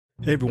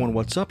Hey everyone,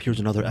 what's up? Here's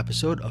another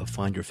episode of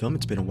Find Your Film.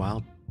 It's been a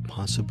while,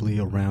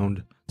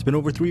 it's been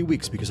over 3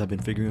 weeks because I've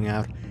been figuring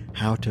out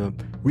how to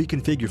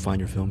reconfigure Find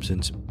Your Film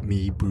since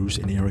me, Bruce,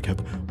 and Eric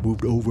have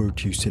moved over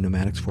to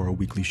Cinematics for our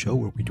weekly show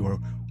where we do our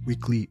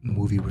weekly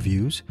movie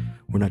reviews.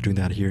 We're not doing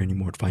that here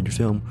anymore at Find Your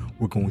Film.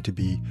 We're going to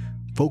be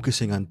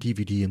focusing on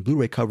DVD and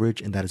Blu-ray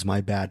coverage, and that is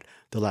my bad.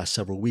 The last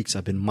several weeks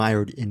I've been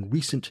mired in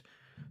recent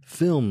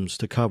films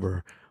to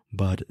cover,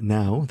 but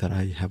now that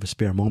I have a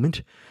spare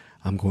moment,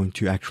 I'm going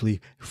to actually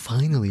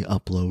finally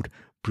upload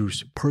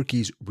Bruce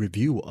Purkey's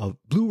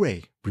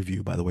Blu-ray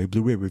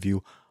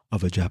review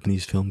of a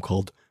Japanese film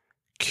called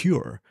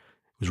Cure.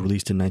 It was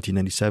released in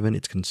 1997.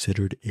 It's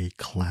considered a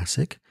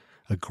classic,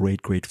 a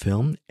great, great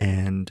film.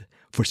 And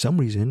for some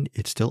reason,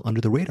 it's still under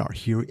the radar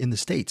here in the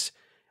States,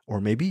 or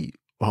maybe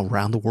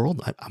around the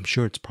world. I'm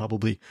sure it's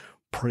probably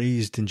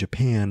praised in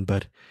Japan,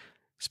 but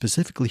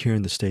specifically here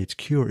in the States,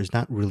 Cure is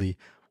not really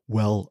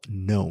well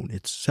known.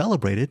 It's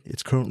celebrated.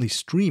 It's currently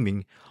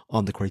streaming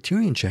on the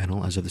Criterion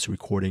channel as of this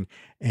recording.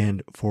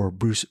 And for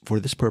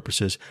this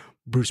purposes,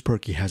 Bruce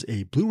Purkey has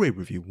a Blu-ray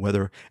review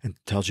and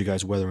tells you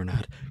guys whether or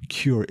not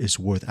Cure is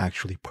worth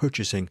actually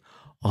purchasing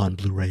on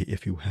Blu-ray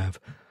if you have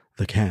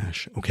the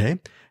cash,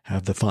 okay?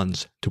 Have the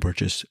funds to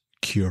purchase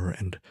Cure.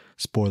 And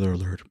spoiler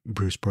alert,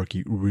 Bruce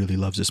Purkey really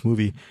loves this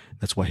movie.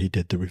 That's why he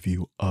did the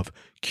review of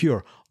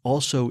Cure.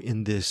 Also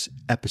in this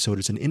episode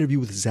is an interview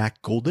with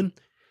Zach Golden.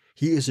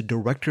 He is a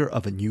director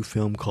of a new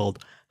film called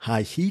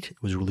High Heat.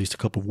 It was released a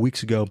couple of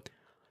weeks ago,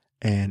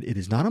 and it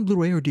is not on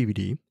Blu-ray or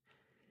DVD.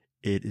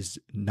 It is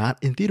not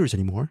in theaters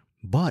anymore,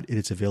 but it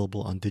is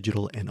available on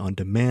digital and on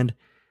demand.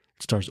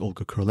 It stars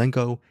Olga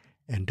Kurylenko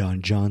and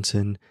Don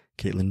Johnson,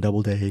 Caitlin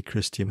Doubleday,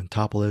 Christian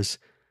Mantopoulos,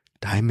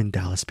 Diamond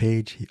Dallas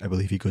Page. I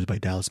believe he goes by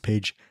Dallas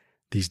Page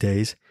these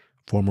days,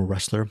 former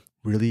wrestler.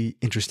 Really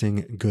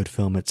interesting, good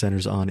film. It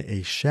centers on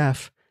a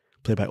chef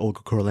played by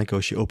Olga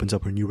Kurylenko. She opens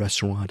up her new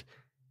restaurant.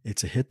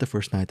 It's a hit the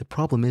first night. The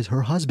problem is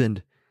her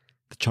husband,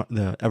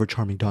 the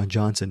ever-charming Don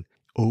Johnson,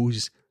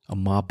 owes a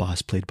mob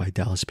boss played by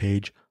Dallas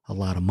Page a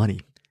lot of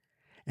money.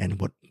 And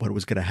what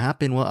was going to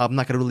happen, well, I'm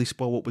not going to really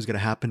spoil what was going to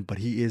happen, but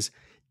he is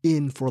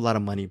in for a lot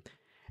of money.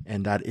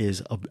 And that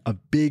is a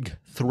big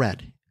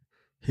threat.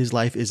 His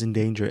life is in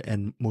danger.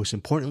 And most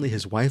importantly,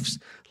 his wife's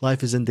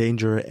life is in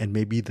danger. And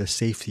maybe the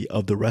safety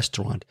of the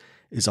restaurant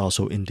is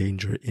also in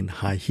danger in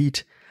High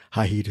Heat.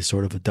 High Heat is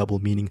sort of a double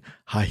meaning.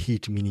 High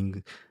Heat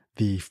meaning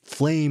the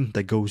flame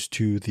that goes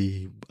to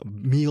the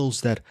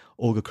meals that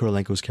Olga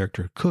Kurylenko's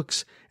character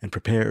cooks and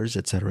prepares,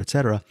 etc.,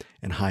 etc.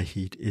 And High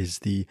Heat is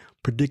the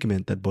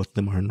predicament that both of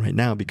them are in right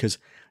now because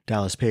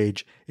Dallas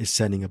Page is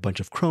sending a bunch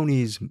of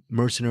cronies,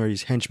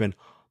 mercenaries, henchmen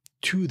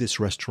to this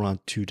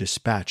restaurant to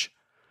dispatch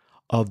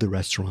of the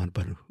restaurant.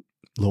 But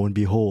lo and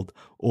behold,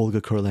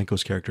 Olga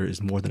Kurylenko's character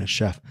is more than a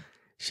chef.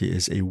 She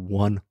is a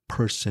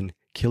one-person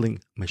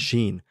killing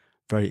machine.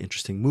 Very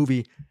interesting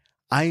movie.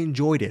 I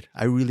enjoyed it.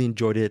 I really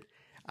enjoyed it.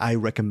 I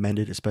recommend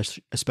it,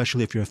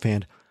 especially if you're a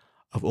fan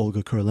of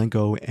Olga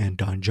Kurylenko and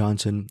Don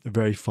Johnson. A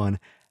very fun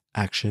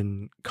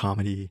action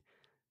comedy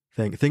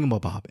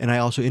thingamabob. And I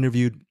also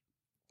interviewed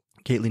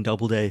Caitlin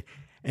Doubleday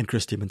and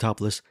Christy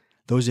Mantopoulos.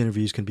 Those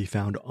interviews can be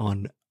found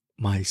on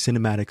my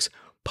Cinematics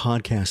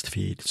podcast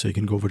feed. So you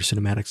can go over to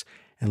Cinematics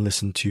and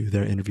listen to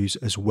their interviews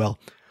as well.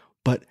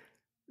 But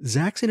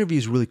Zach's interview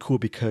is really cool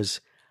because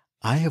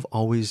I have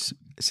always,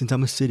 since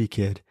I'm a city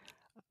kid,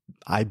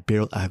 I've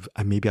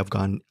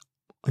gone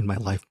in my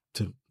life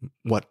to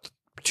 2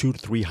 to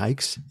 3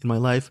 hikes in my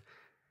life.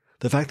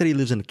 The fact that he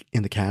lives in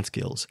the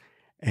Catskills,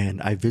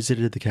 and I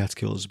visited the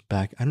Catskills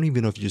back, I don't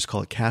even know if you just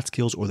call it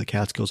Catskills or the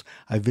Catskills.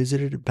 I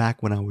visited it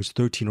back when I was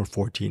 13 or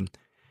 14.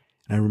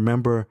 And I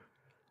remember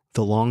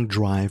the long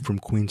drive from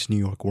Queens, New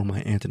York, where my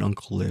aunt and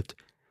uncle lived.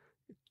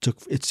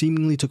 It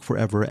seemingly took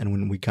forever. And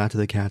when we got to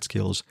the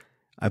Catskills,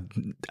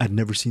 I'd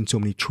never seen so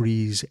many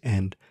trees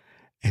and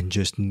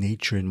just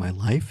nature in my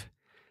life.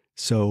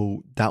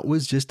 So that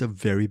was just a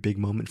very big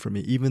moment for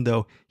me, even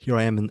though here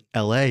I am in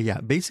LA. Yeah,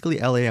 basically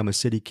LA, I'm a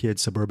city kid,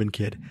 suburban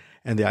kid.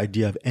 And the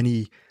idea of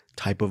any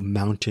type of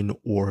mountain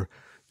or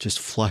just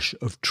flush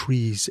of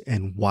trees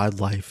and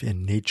wildlife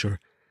and nature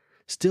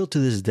still to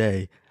this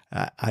day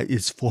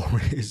is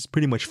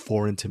pretty much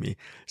foreign to me.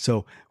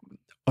 So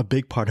a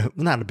part of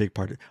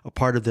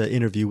the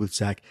interview with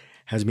Zach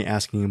has me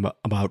asking him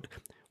about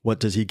what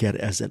does he get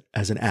as a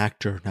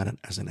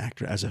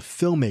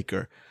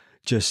filmmaker,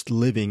 just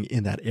living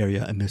in that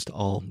area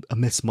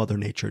amidst Mother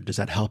Nature. Does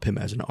that help him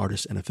as an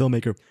artist and a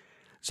filmmaker?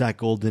 Zach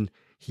Golden,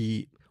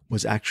 he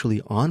was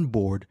actually on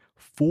board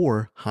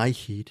for High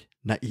Heat.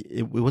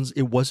 It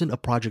wasn't a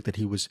project that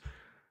he was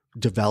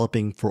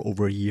developing for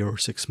over a year or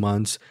 6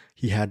 months.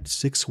 He had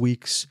 6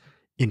 weeks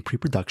in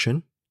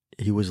pre-production.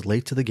 He was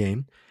late to the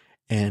game.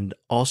 And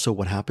also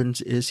what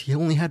happens is he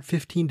only had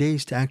 15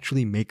 days to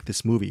actually make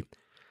this movie.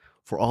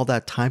 For all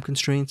that time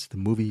constraints, the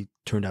movie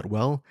turned out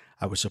well.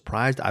 I was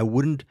surprised. I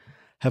wouldn't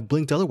have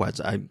blinked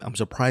otherwise. I'm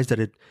surprised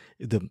that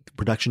the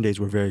production days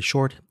were very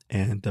short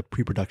and the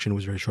pre-production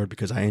was very short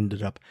because I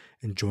ended up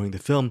enjoying the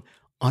film.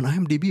 On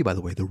IMDb, by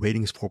the way, the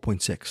rating is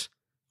 4.6.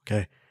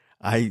 Okay.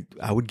 I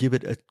would give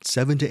it a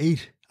 7 to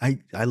 8.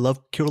 I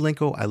love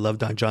Kurylenko. I love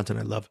Don Johnson.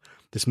 I love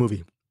this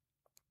movie.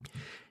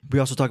 We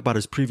also talk about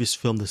his previous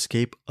film,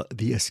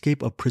 The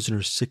Escape of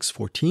Prisoner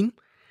 614,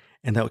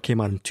 and that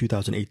came out in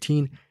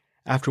 2018.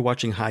 After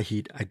watching High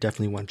Heat, I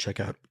definitely want to check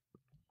out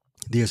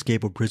The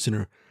Escape of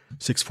Prisoner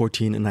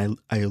 614, and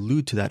I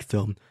allude to that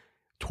film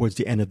towards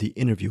the end of the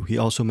interview. He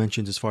also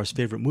mentions, as far as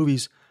favorite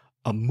movies,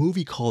 a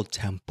movie called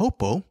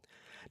Tampopo.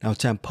 Now,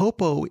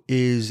 Tampopo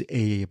is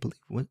I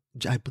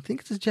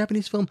think it's a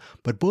Japanese film,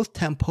 but both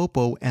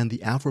Tampopo and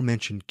the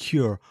aforementioned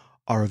Cure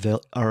are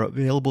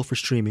available for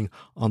streaming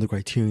on the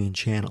Criterion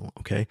channel,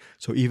 okay?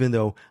 So even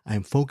though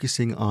I'm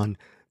focusing on,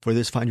 for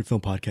this Find Your Film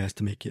podcast,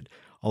 to make it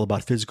all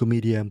about physical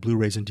media and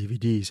Blu-rays and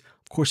DVDs,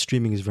 of course,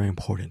 streaming is very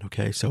important,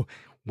 okay? So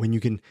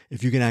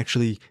if you can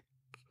actually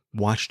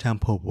watch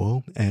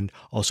Tampopo and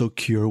also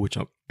Cure, which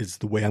is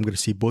the way I'm going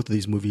to see both of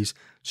these movies,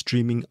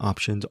 streaming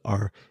options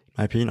are, in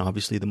my opinion,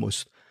 obviously the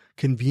most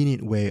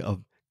convenient way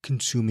of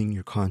consuming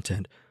your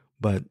content.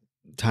 But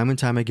time and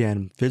time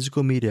again,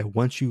 physical media,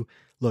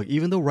 look,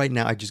 even though right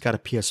now I just got a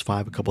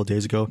PS5 a couple of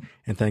days ago,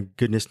 and thank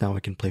goodness now I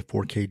can play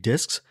 4K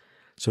discs.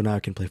 So now I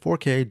can play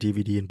 4K,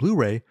 DVD, and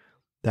Blu-ray.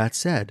 That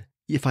said,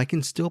 if I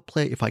can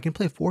play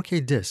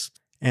 4K discs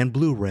and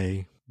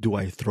Blu-ray, do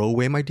I throw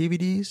away my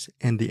DVDs?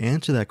 And the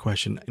answer to that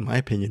question, in my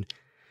opinion,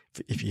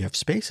 if you have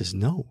space, is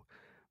no.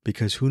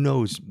 Because who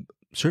knows,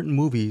 certain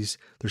movies,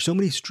 there's so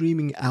many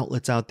streaming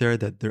outlets out there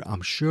that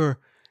I'm sure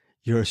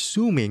you're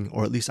assuming,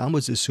 or at least I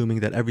was assuming,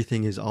 that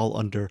everything is all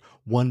under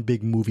one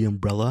big movie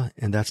umbrella,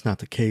 and that's not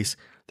the case.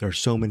 There are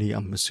so many,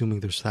 I'm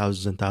assuming there's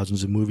thousands and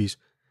thousands of movies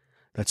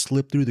that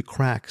slip through the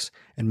cracks,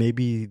 and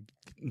maybe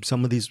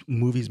some of these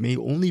movies may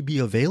only be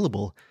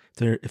available,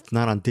 if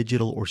not on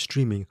digital or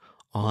streaming,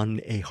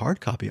 on a hard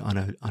copy, on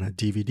a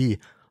DVD.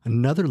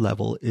 Another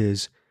level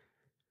is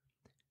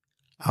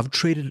I've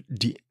been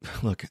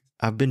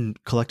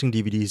collecting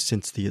DVDs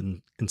since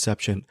the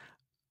inception.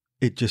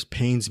 It just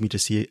pains me to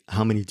see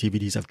how many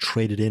DVDs I've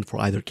traded in for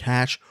either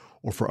cash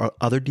or for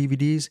other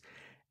DVDs,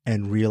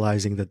 and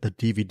realizing that the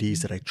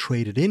DVDs that I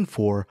traded in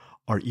for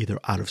are either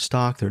out of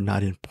stock, they're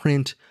not in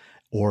print,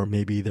 or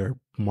maybe they're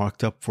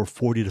marked up for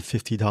 $40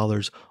 to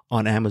 $50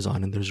 on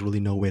Amazon, and there's really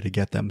no way to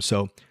get them.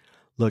 So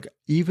look,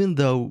 even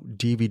though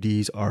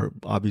DVDs are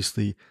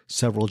obviously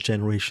several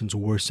generations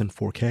worse than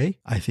 4K,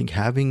 I think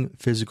having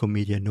physical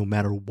media, no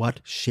matter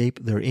what shape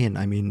they're in,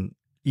 I mean,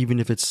 even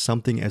if it's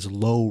something as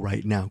low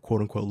right now,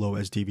 quote unquote low,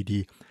 as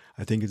DVD,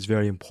 I think it's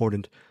very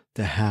important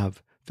to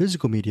have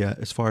physical media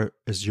as far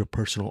as your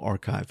personal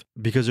archive,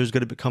 because there's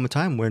going to come a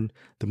time when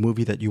the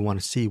movie that you want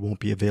to see won't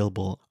be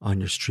available on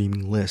your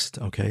streaming list.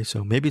 Okay,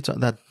 so maybe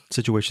that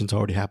situation's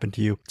already happened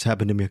to you. It's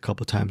happened to me a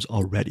couple of times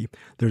already.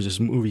 There's this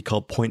movie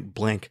called Point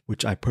Blank,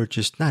 which I got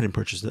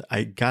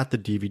the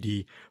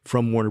DVD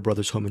from Warner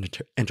Brothers Home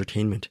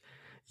Entertainment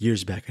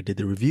years back. I did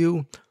the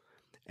review,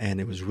 and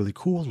it was really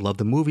cool. Love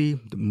the movie.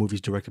 The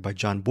movie's directed by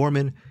John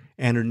Borman.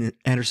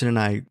 Anderson and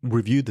I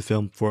reviewed the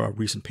film for our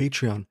recent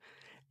Patreon.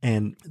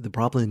 And the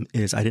problem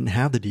is I didn't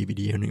have the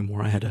DVD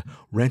anymore. I had to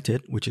rent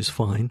it, which is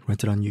fine,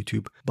 rent it on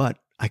YouTube. But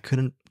I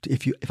couldn't,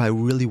 if I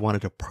really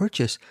wanted to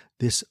purchase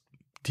this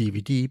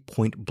DVD,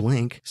 Point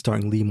Blank,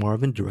 starring Lee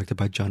Marvin, directed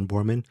by John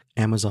Borman,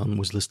 Amazon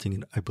was listing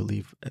it, I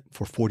believe,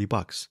 for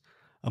 $40.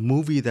 A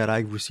movie that I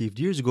received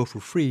years ago for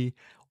free,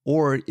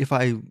 or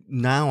I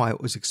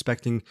was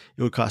expecting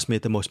it would cost me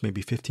at the most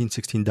maybe $15,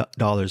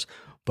 $16,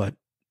 but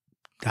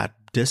that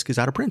disc is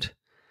out of print.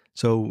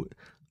 So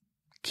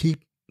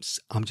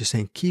I'm just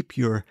saying, keep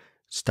your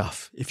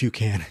stuff if you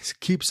can.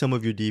 Keep some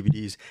of your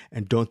DVDs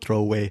and don't throw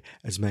away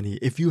as many.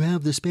 If you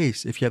have the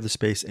space, and if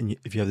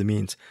you have the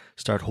means,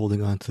 start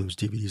holding on to those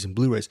DVDs and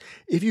Blu-rays.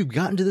 If you've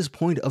gotten to this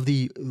point of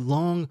the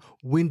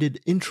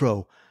long-winded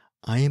intro,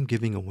 I am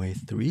giving away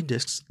 3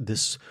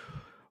 discs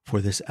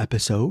for this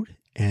episode,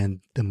 and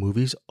the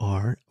movies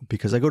are,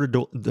 because I go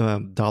to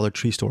the Dollar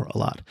Tree store a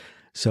lot,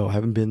 so I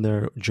haven't been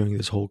there during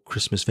this whole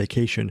Christmas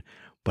vacation,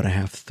 but I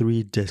have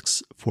 3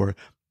 discs for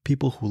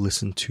people who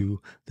listen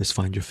to this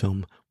Find Your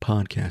Film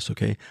podcast,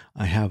 okay?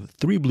 I have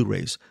 3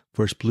 Blu-rays.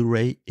 First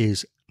Blu-ray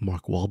is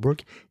Mark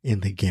Wahlberg in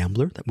The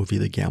Gambler, that movie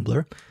The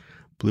Gambler,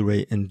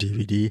 Blu-ray and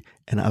DVD.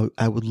 And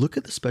I would look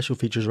at the special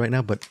features right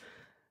now, but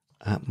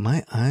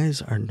my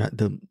eyes are not,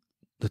 the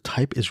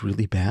type is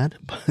really bad,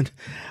 but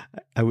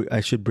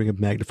I should bring a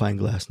magnifying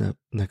glass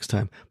next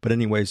time. But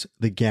anyways,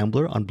 The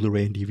Gambler on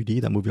Blu-ray and DVD.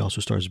 That movie also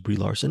stars Brie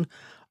Larson.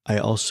 I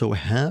also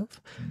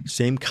have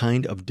Same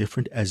Kind of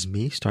Different as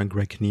Me, starring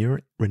Greg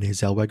Kinnear, Renee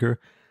Zellweger,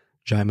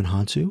 Jaimin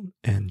Hansu,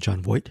 and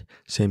Jon Voight.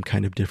 Same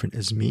Kind of Different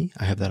as Me.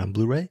 I have that on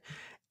Blu-ray.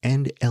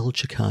 And El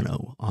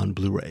Chicano on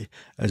Blu-ray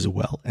as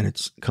well. And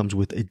it comes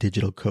with a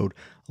digital code.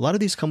 A lot of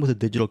these come with a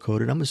digital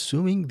code, and I'm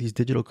assuming these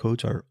digital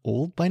codes are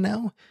old by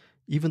now.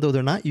 Even though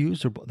they're not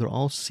used, they're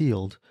all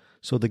sealed.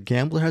 So The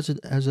Gambler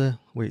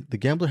The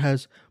Gambler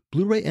has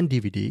Blu-ray and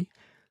DVD.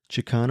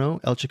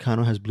 El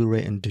Chicano has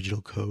Blu-ray and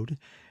digital code.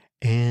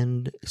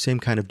 And Same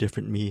Kind of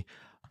Different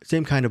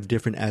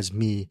as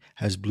Me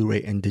has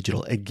Blu-ray and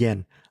digital.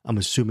 Again, I'm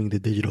assuming the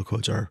digital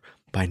codes are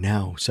by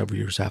now, several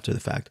years after the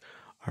fact,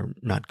 are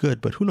not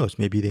good, but who knows?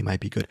 Maybe they might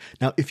be good.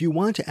 Now, if you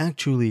want to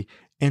actually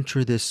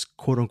enter this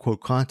quote unquote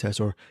contest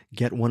or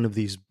get one of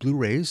these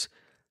Blu-rays,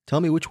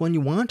 tell me which one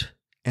you want.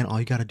 And all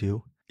you got to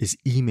do is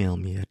email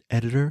me at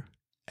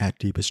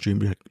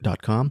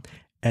editor@deepestdream.com,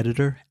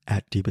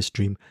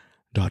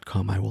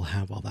 editor@deepestdream.com. I will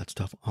have all that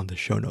stuff on the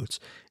show notes.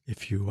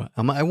 If you,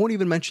 I won't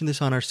even mention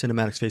this on our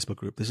Cinematics Facebook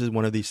group. This is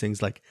one of these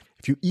things like,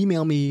 if you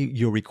email me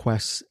your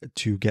requests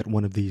to get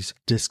one of these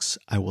discs,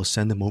 I will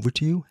send them over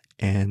to you.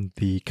 And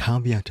the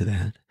caveat to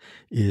that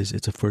is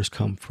it's a first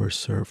come,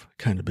 first serve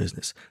kind of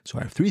business. So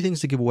I have 3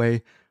 things to give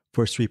away.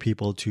 First 3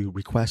 people to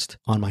request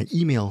on my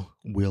email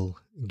will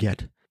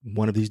get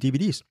one of these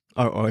DVDs,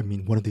 or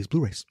one of these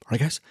Blu-rays. All right,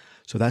 guys?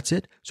 So that's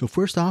it. So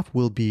first off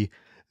will be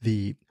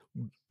the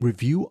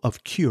review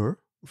of Cure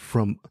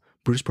from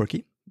Bruce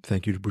Purkey.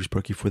 Thank you to Bruce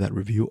Purkey for that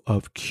review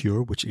of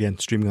Cure, which again,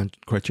 streaming on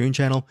Criterion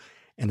Channel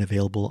and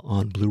available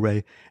on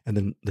Blu-ray. And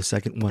then the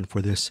second one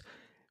for this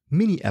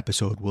mini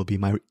episode will be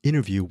my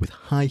interview with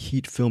high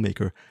heat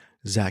filmmaker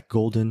Zach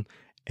Golden.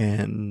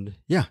 And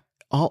yeah,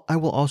 I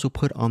will also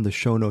put on the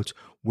show notes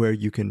where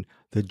you can,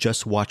 the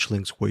Just Watch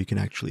links where you can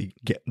actually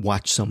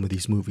watch some of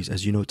these movies.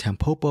 As you know,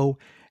 Tampopo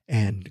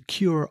and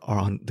Cure are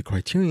on the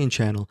Criterion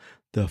Channel.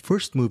 The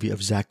first movie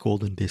of Zach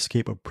Golden, The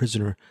Escape of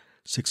Prisoner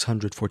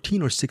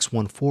 614 or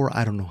 614,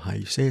 I don't know how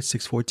you say it,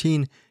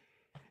 614.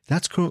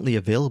 That's currently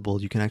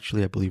available. You can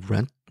actually, I believe,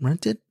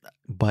 rent it,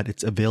 but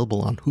it's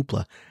available on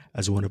Hoopla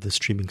as one of the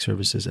streaming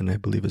services, and I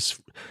believe as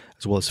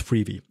well as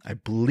Freevee, I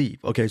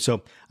believe. Okay,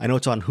 so I know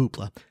it's on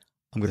Hoopla.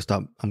 I'm going to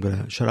stop. I'm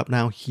going to shut up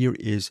now. Here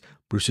is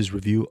Bruce's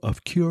review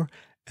of Cure,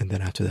 and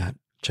then after that,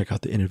 check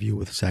out the interview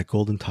with Zach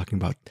Golden talking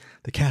about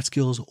the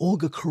Catskills,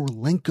 Olga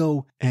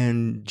Kurylenko,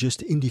 and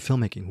just indie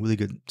filmmaking. Really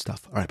good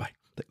stuff. All right, bye.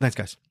 Thanks,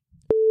 guys.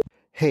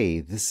 Hey,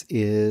 this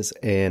is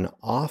an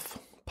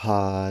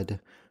off-pod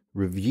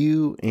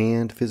review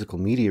and physical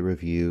media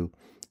review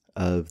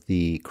of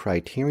the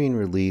Criterion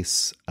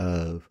release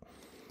of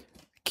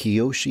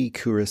Kiyoshi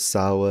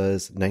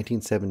Kurosawa's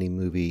 1970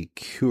 movie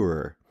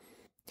Cure.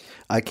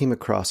 I came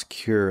across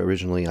Cure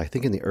originally, I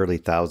think in the early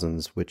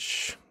thousands,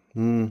 which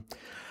I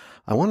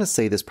want to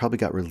say this probably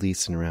got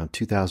released in around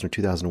 2000 or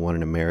 2001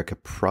 in America,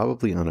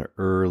 probably on an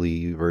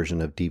early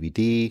version of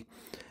DVD.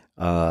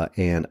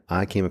 And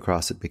I came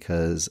across it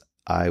because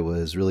I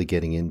was really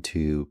getting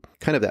into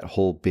kind of that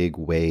whole big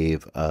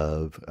wave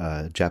of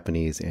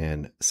Japanese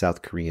and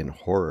South Korean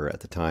horror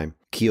at the time.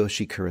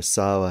 Kiyoshi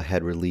Kurosawa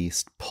had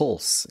released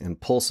Pulse, and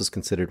Pulse is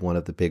considered one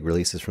of the big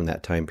releases from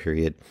that time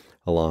period,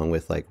 along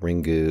with like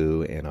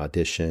Ringu and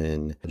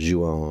Audition,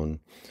 Ju-on.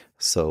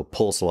 So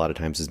Pulse a lot of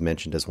times is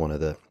mentioned as one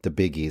of the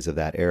biggies of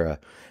that era.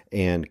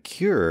 And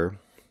Cure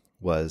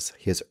was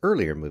his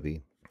earlier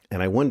movie.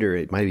 And I wonder,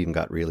 it might have even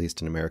got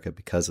released in America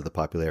because of the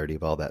popularity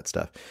of all that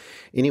stuff.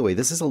 Anyway,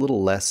 this is a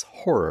little less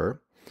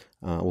horror.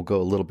 We'll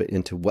go a little bit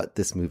into what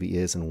this movie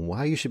is and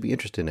why you should be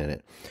interested in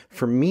it.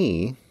 For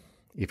me,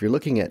 if you're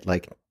looking at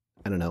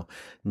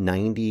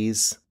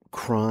 90s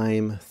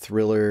crime,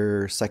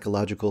 thriller,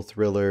 psychological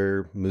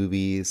thriller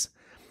movies,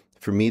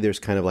 for me, there's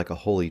kind of like a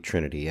holy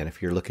trinity. And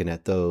if you're looking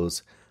at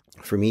those,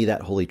 for me,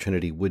 that holy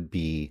trinity would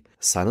be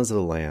Silence of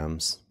the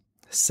Lambs,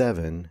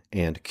 Seven,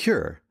 and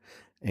Cure.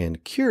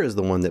 And Cure is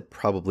the one that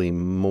probably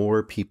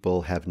more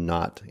people have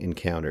not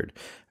encountered.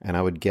 And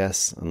I would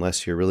guess,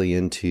 unless you're really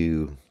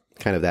into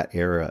kind of that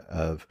era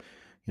of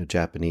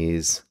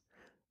Japanese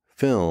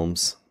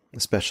films,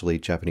 especially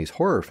Japanese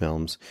horror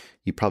films,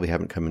 you probably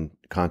haven't come in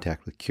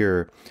contact with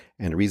Cure.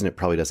 And the reason it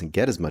probably doesn't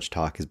get as much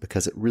talk is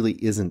because it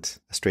really isn't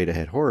a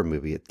straight-ahead horror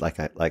movie. It's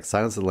like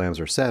Silence of the Lambs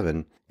or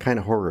Seven, kind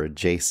of horror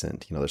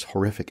adjacent. There's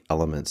horrific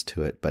elements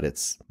to it, but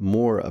it's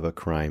more of a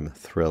crime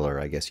thriller,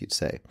 I guess you'd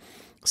say.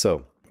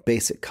 So,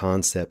 basic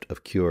concept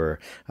of Cure.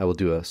 I will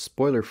do a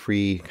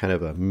spoiler-free kind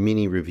of a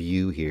mini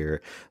review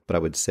here, but I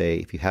would say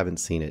if you haven't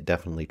seen it,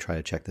 definitely try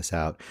to check this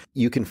out.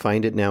 You can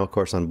find it now, of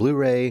course, on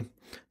Blu-ray.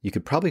 You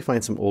could probably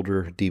find some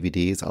older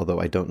DVDs, although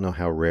I don't know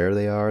how rare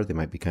they are. They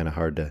might be kind of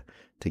hard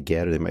to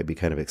get, or they might be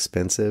kind of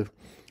expensive.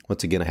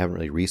 Once again, I haven't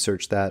really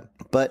researched that.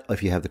 But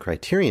if you have the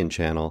Criterion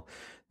Channel,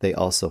 they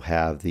also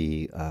have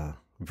the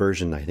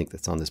version, I think,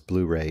 that's on this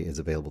Blu-ray is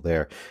available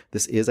there.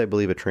 This is, I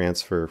believe, a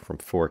transfer from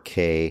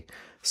 4K,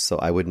 so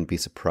I wouldn't be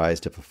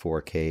surprised if a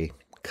 4K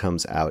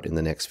comes out in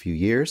the next few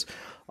years,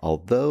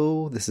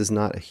 although this is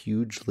not a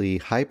hugely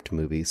hyped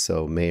movie,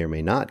 so may or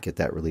may not get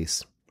that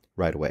release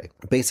right away.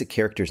 Basic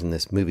characters in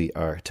this movie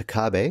are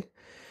Takabe,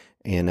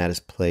 and that is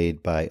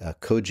played by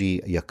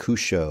Koji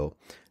Yakusho.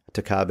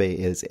 Takabe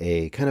is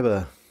a kind of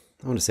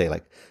I want to say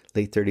like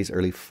late 30s,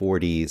 early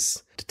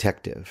 40s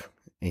detective.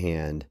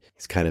 And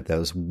he's kind of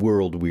those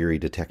world-weary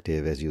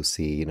detective, as you'll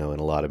see, in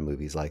a lot of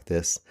movies like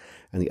this.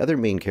 And the other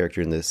main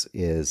character in this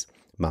is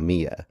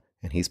Mamiya,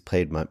 and he's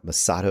played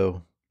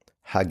Masato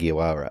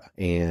Hagiwara.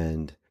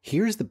 And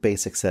here's the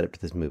basic setup to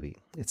this movie.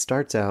 It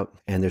starts out,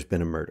 and there's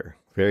been a murder.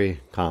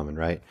 Very common,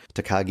 right?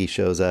 Takagi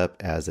shows up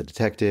as a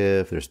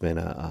detective. There's been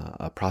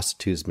a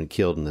prostitute who's been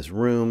killed in this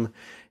room,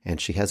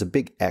 and she has a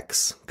big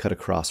X cut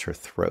across her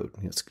throat.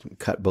 It's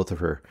cut both of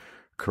her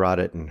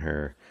carotid and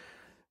her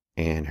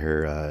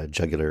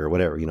jugular or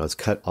whatever. It's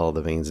cut all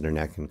the veins in her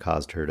neck and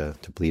caused her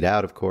to bleed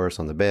out, of course,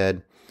 on the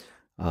bed.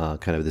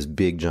 Kind of this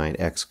big giant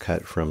X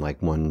cut from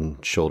like one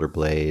shoulder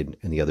blade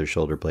and the other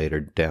shoulder blade are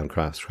down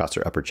across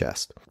her upper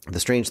chest. The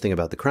strange thing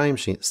about the crime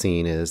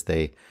scene is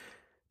they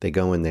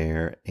go in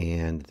there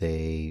and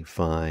they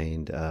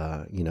find,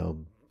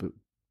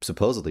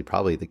 supposedly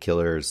probably the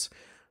killer's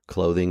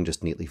clothing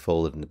just neatly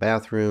folded in the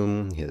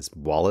bathroom. His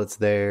wallet's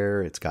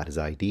there. It's got his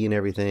ID and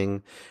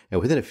everything. And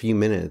within a few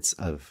minutes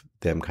of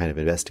them kind of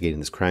investigating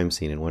this crime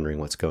scene and wondering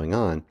what's going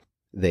on,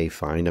 they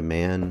find a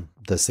man,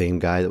 the same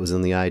guy that was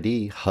in the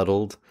ID,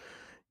 huddled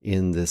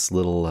in this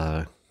little,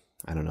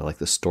 like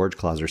the storage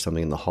closet or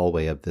something in the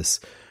hallway of this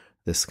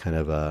kind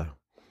of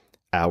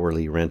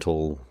hourly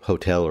rental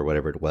hotel or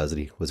whatever it was that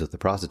he was with the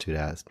prostitute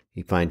as.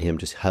 You find him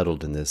just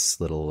huddled in this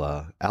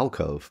little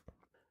alcove.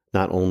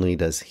 Not only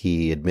does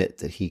he admit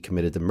that he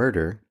committed the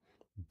murder,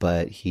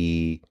 but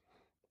he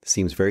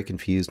seems very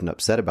confused and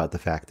upset about the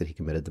fact that he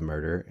committed the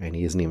murder, and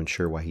he isn't even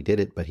sure why he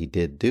did it, but he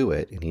did do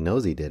it, and he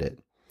knows he did it.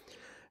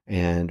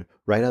 And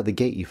right out of the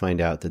gate, you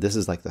find out that this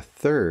is like the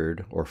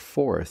third or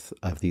fourth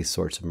of these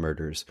sorts of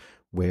murders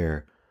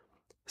where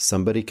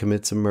somebody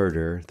commits a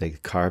murder, they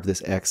carve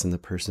this X in the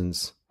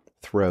person's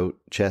throat,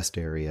 chest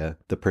area.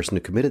 The person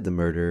who committed the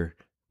murder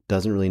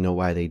doesn't really know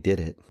why they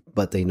did it,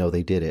 but they know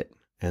they did it,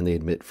 and they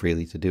admit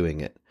freely to doing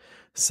it.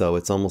 So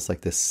it's almost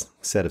like this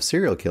set of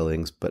serial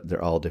killings, but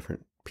they're all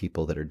different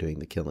people that are doing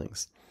the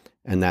killings.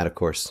 And that, of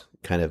course,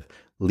 kind of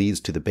leads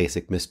to the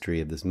basic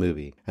mystery of this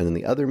movie. And then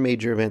the other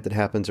major event that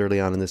happens early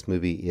on in this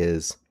movie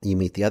is you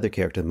meet the other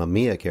character, the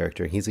Mamiya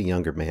character. He's a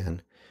younger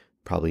man,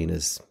 probably in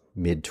his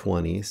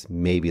mid-20s,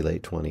 maybe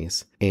late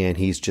 20s. And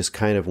he's just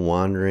kind of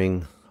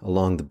wandering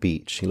along the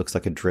beach. He looks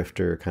like a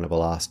drifter, kind of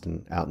lost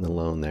and out and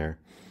alone there.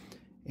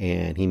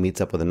 And he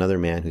meets up with another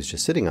man who's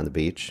just sitting on the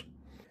beach.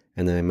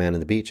 And then the man on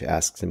the beach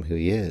asks him who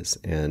he is.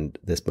 And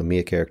this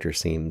Mamiya character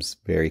seems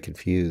very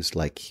confused,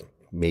 like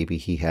maybe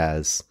he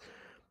has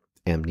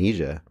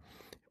amnesia.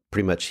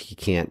 Pretty much he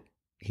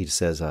just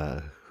says,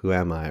 who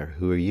am I, or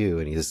who are you?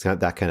 And he's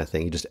got that kind of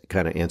thing. He just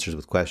kind of answers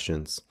with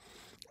questions.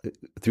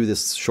 Through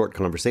this short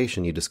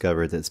conversation, you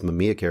discover that this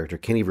Mamiya character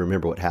can't even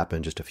remember what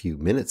happened just a few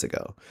minutes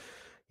ago.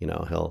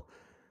 He'll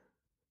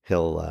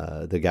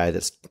the guy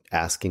that's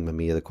asking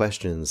Mamiya the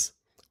questions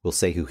will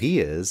say who he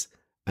is.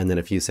 And then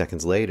a few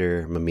seconds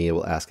later, Mamiya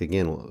will ask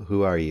again, well,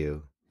 who are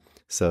you?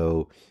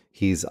 So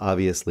he's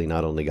obviously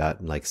not only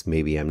got like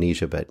maybe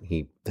amnesia, but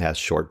he has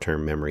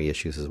short-term memory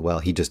issues as well.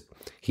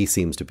 He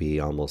seems to be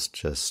almost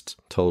just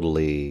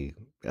totally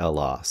at a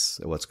loss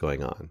at what's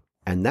going on.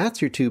 And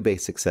that's your two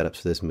basic setups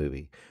for this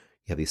movie.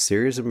 You have these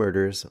series of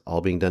murders, all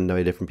being done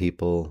by different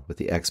people, with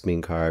the X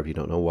being carved, you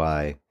don't know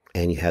why.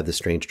 And you have the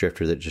strange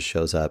drifter that just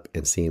shows up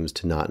and seems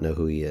to not know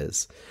who he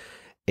is.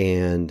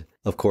 And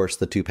of course,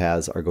 the two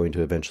paths are going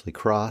to eventually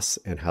cross,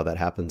 and how that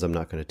happens, I'm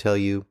not going to tell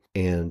you.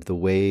 And the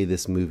way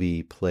this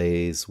movie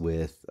plays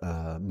with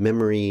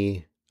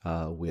memory,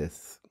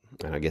 with,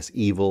 and I guess,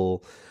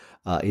 evil,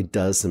 it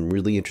does some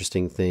really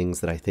interesting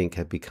things that I think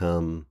have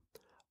become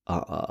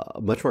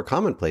much more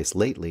commonplace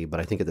lately,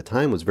 but I think at the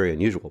time was very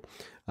unusual.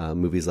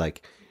 Movies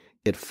like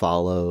It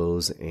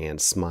Follows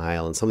and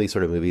Smile, and some of these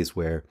sort of movies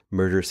where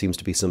murder seems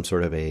to be some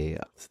sort of a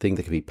thing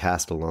that can be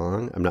passed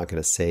along. I'm not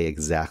going to say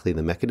exactly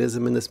the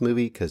mechanism in this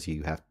movie, because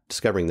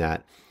discovering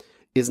that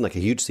isn't like a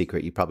huge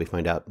secret. You probably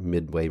find out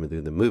midway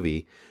through the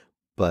movie,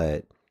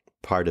 but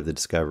part of the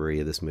discovery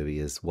of this movie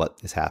is what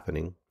is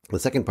happening. The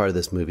second part of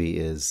this movie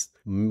is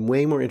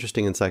way more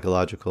interesting and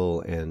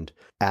psychological, and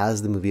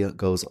as the movie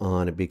goes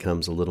on, it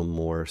becomes a little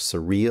more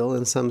surreal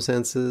in some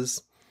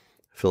senses,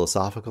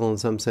 philosophical in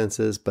some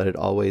senses, but it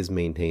always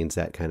maintains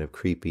that kind of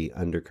creepy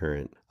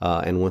undercurrent.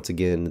 And once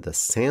again, the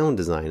sound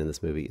design in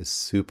this movie is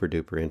super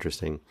duper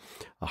interesting.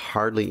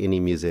 Hardly any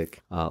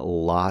music,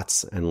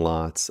 lots and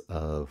lots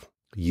of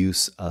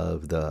use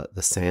of the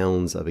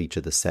sounds of each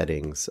of the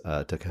settings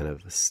to kind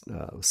of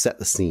set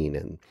the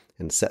scene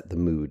and set the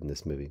mood in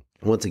this movie.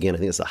 Once again, I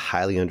think it's a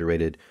highly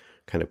underrated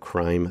kind of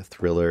crime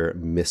thriller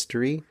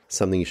mystery.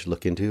 Something you should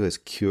look into is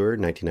Cure,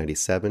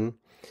 1997.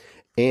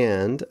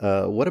 And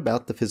what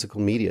about the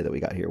physical media that we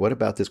got here? What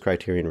about this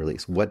Criterion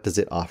release? What does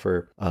it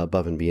offer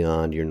above and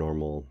beyond your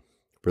normal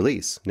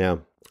release?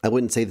 Now, I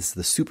wouldn't say this is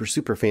the super,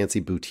 super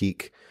fancy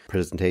boutique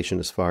presentation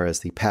as far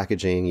as the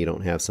packaging. You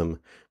don't have some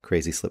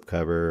crazy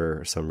slipcover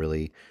or some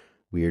really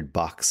weird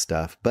box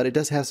stuff, but it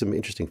does have some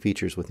interesting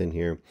features within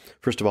here.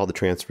 First of all, the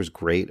transfer is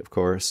great, of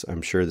course.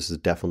 I'm sure this is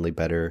definitely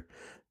better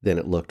than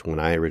it looked when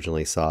I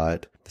originally saw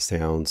it. The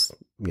sound's,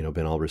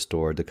 been all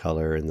restored. The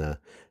color and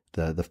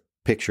the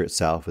picture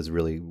itself is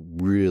really,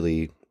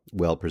 really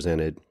well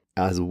presented.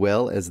 As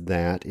well as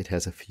that, it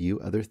has a few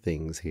other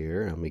things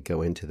here. Let me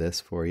go into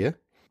this for you.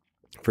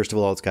 First of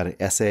all, it's got an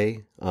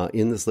essay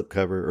in the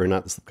slipcover, or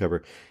not the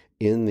slipcover,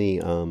 in the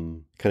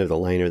kind of the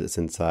liner that's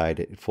inside.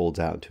 It folds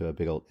out into a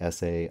big old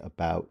essay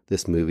about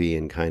this movie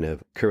and kind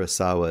of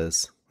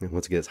Kurosawa's. And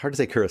once again, it's hard to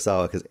say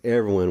Kurosawa because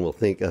everyone will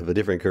think of a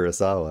different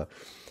Kurosawa.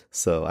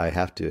 So I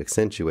have to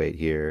accentuate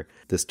here.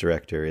 This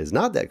director is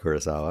not that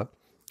Kurosawa,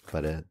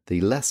 but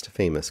the less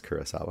famous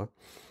Kurosawa.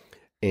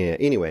 And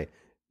anyway,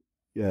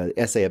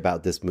 essay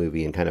about this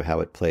movie and kind of how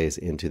it plays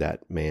into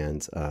that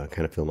man's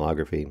kind of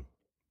filmography.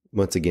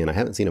 Once again, I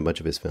haven't seen a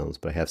bunch of his films,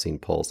 but I have seen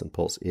Pulse, and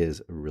Pulse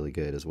is really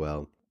good as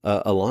well.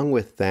 Along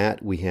with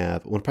that, we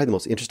have probably the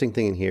most interesting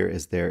thing in here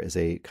is there is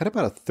a kind of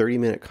about a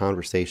 30-minute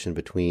conversation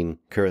between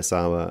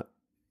Kurosawa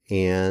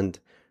and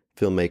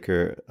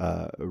filmmaker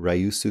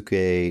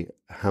Ryusuke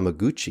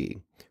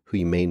Hamaguchi, who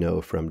you may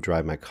know from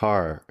Drive My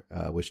Car,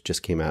 which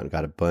just came out and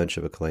got a bunch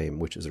of acclaim,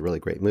 which is a really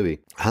great movie.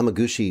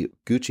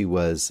 Hamaguchi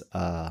was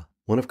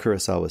one of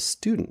Kurosawa's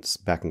students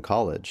back in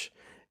college.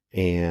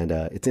 And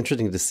it's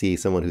interesting to see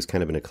someone who's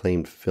kind of an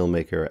acclaimed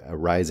filmmaker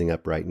rising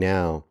up right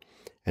now,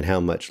 and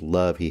how much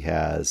love he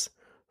has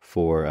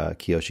for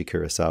Kiyoshi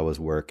Kurosawa's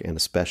work, and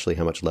especially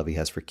how much love he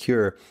has for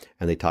Cure.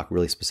 And they talk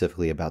really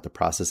specifically about the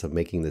process of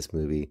making this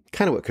movie,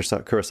 kind of what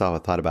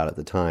Kurosawa thought about at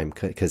the time,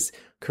 because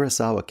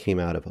Kurosawa came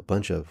out of a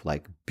bunch of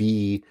like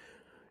B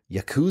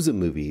Yakuza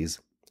movies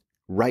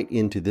right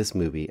into this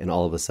movie, and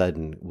all of a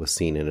sudden was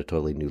seen in a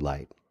totally new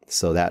light.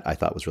 So that I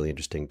thought was really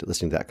interesting.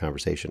 Listening to that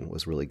conversation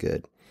was really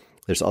good.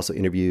 There's also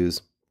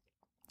interviews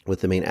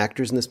with the main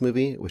actors in this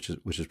movie, which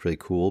is pretty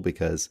cool,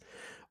 because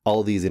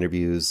all of these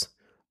interviews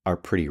are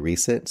pretty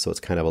recent. So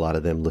it's kind of a lot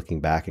of them looking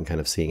back and kind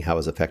of seeing how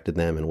it's affected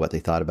them and what they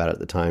thought about it at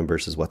the time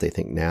versus what they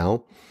think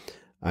now.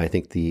 I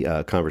think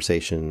the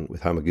conversation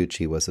with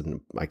Hamaguchi was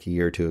like a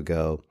year or two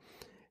ago,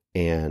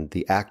 and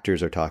the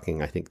actors are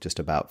talking, I think, just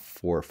about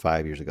 4 or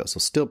 5 years ago. So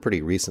still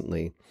pretty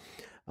recently.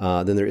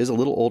 Then there is a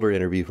little older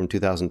interview from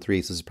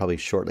 2003. So this is probably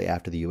shortly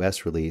after the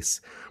US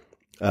release,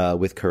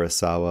 with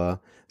Kurosawa.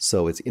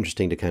 So it's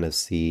interesting to kind of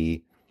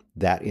see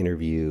that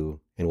interview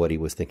and what he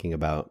was thinking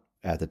about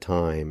at the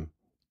time,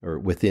 or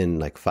within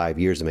like 5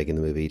 years of making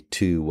the movie,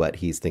 to what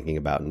he's thinking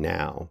about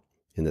now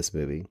in this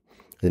movie.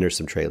 Then there's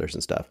some trailers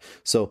and stuff.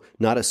 So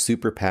not a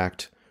super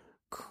packed,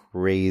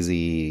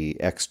 crazy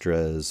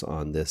extras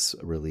on this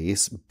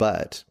release,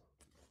 but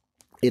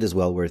it is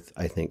well worth,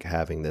 I think,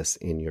 having this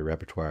in your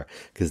repertoire,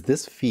 because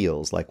this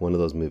feels like one of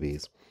those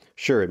movies.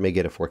 Sure, it may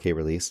get a 4K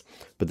release,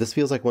 but this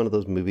feels like one of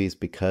those movies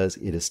because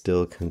it is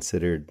still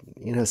considered,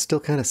 still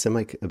kind of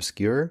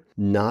semi-obscure,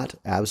 not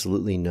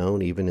absolutely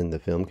known even in the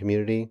film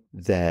community,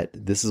 that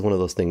this is one of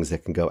those things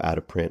that can go out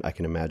of print, I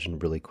can imagine,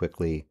 really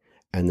quickly,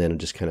 and then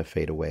just kind of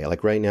fade away.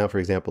 Like right now, for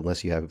example,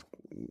 unless you have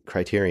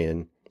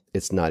Criterion,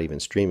 it's not even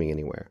streaming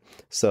anywhere.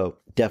 So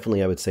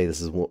definitely I would say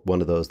this is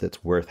one of those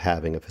that's worth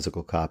having a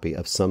physical copy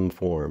of some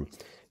form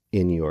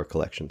in your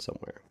collection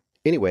somewhere.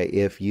 Anyway,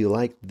 if you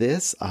like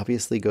this,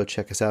 obviously go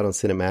check us out on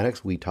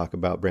Cinematics. We talk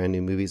about brand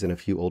new movies and a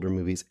few older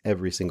movies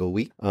every single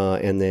week.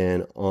 And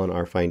then on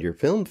our Find Your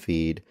Film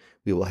feed,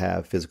 we will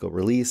have physical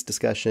release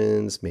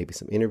discussions, maybe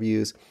some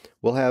interviews.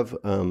 We'll have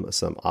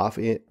some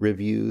off-it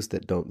reviews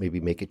that don't maybe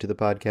make it to the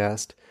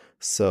podcast.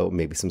 So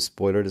maybe some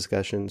spoiler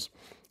discussions.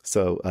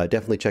 So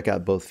definitely check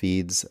out both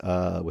feeds,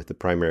 with the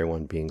primary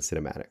one being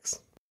Cinematics.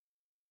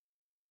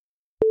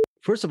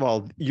 First of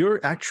all, you're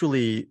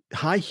actually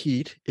high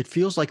heat. It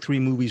feels like 3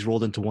 movies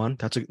rolled into one.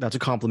 That's a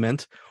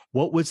compliment.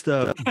 What was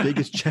the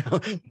biggest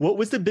challenge? What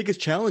was the biggest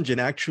challenge in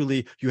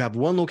actually? You have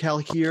one locale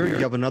here, you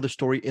have another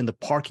story in the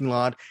parking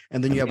lot,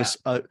 and then you have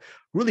a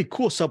really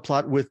cool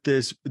subplot with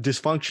this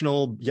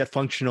dysfunctional yet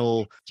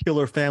functional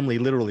killer family,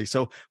 literally.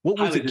 So, what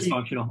was highly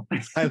dysfunctional?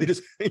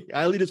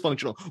 Highly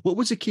dysfunctional. What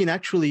was the key? And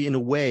actually, in a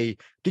way,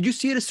 did you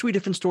see it as 3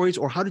 different stories,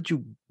 or how did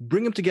you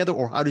bring them together,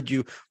 or how did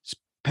you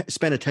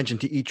spend attention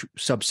to each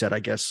subset, I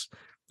guess,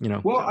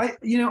 Well,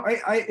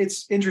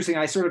 it's interesting.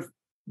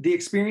 The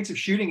experience of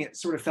shooting it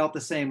sort of felt the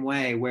same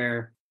way,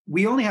 where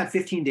we only had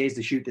 15 days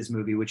to shoot this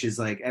movie, which is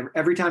like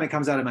every time it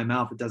comes out of my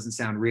mouth, it doesn't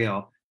sound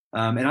real.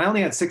 And I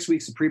only had 6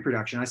 weeks of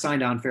pre-production. I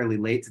signed on fairly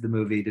late to the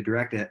movie to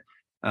direct it.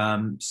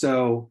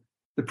 So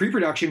the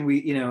pre-production,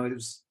 it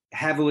was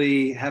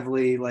heavily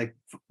like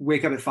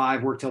wake up at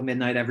 5, work till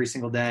midnight every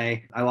single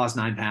day. I lost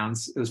 9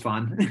 pounds. It was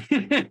fun.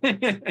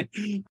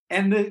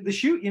 And the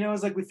shoot, it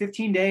was like with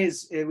 15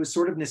 days, it was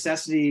sort of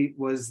necessity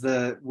was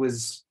the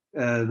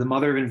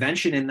mother of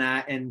invention in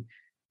that. And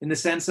in the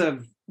sense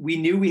of, we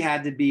knew we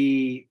had to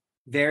be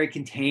very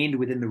contained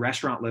within the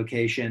restaurant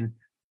location.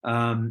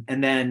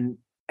 And then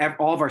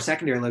all of our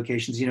secondary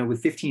locations,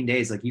 with 15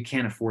 days, like you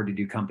can't afford to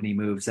do company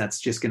moves. That's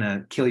just going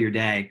to kill your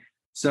day.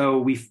 So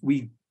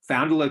we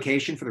found a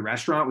location for the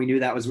restaurant. We knew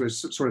that was where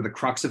sort of the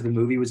crux of the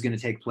movie was going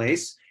to take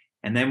place.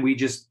 And then we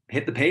just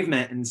hit the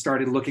pavement and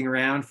started looking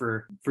around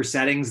for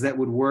settings that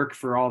would work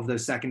for all of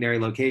those secondary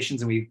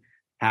locations. And we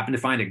happened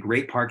to find a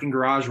great parking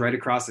garage right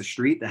across the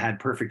street that had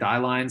perfect eye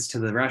lines to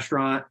the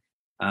restaurant.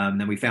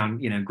 Then we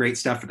found, great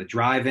stuff for the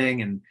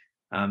driving.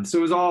 And so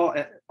it was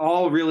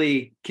all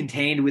really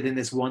contained within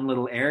this one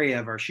little area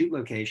of our shoot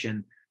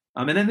location.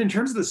 And then in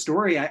terms of the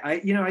story, I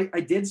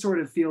did sort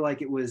of feel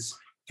like it was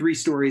 3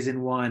 stories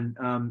in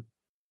one.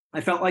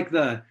 I felt like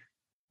the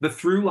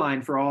through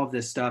line for all of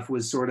this stuff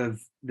was sort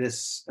of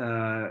this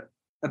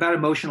about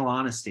emotional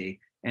honesty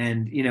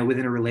and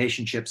within a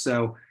relationship.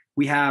 So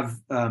we have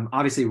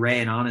obviously Ray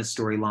and Anna's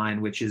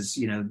storyline, which is,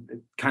 you know,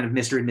 kind of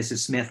Mr. and Mrs.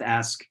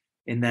 Smith-esque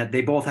in that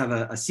they both have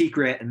a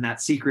secret, and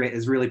that secret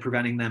is really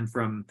preventing them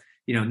from,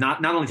 you know,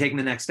 not only taking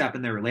the next step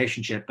in their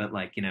relationship, but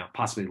like, you know,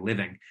 possibly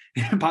living,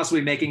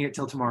 possibly making it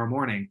till tomorrow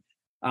morning.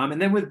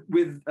 And then with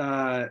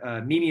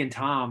Mimi and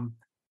Tom,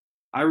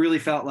 I really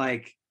felt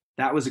like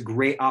that was a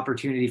great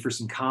opportunity for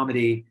some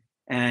comedy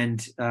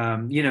and,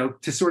 you know,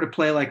 to sort of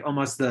play like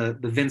almost the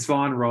Vince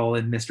Vaughn role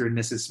in Mr. and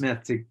Mrs.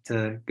 Smith,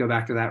 to go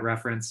back to that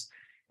reference.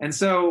 And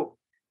so,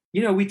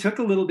 you know, we took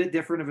a little bit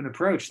different of an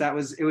approach. It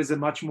was a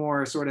much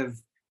more sort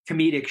of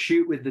comedic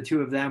shoot with the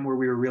two of them, where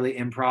we were really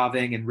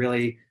improvising and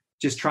really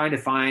just trying to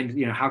find,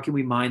 you know, how can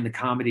we mine the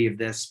comedy of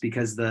this,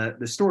 because the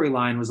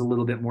storyline was a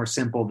little bit more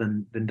simple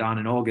than Don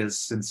and Olga's,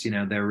 since, you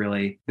know, they're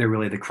really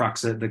the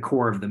crux of the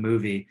core of the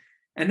movie.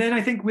 And then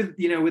I think with,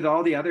 you know, with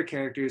all the other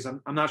characters,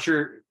 I'm not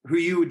sure who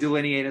you would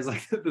delineate as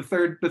like the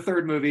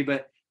third movie,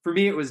 but for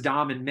me it was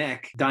Dom and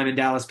Mick, Diamond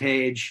Dallas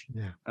Page,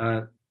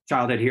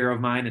 childhood hero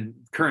of mine and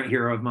current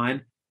hero of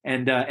mine,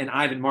 and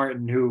Ivan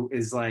Martin, who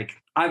is like,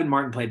 Ivan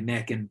Martin played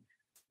Mick, and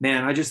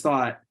man, I just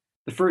thought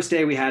the first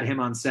day we had him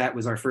on set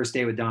was our first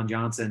day with Don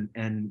Johnson,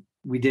 and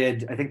we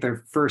did, I think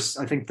the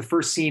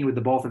first scene with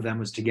the both of them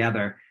was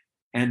together,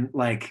 and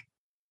like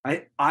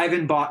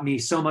Ivan bought me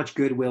so much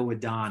goodwill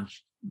with Don.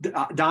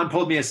 Don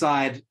pulled me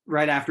aside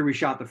right after we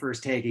shot the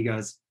first take. He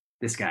goes,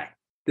 this guy,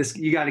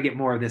 you got to get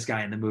more of this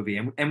guy in the movie.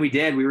 And we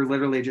did. We were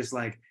literally just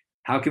like,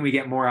 how can we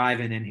get more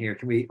Ivan in here?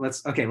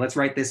 Let's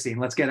write this scene.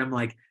 Let's get him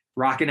like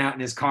rocking out in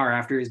his car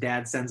after his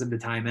dad sends him to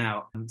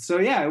timeout. So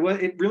yeah,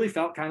 it really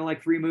felt kind of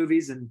like 3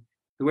 movies, and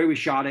the way we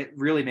shot it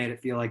really made it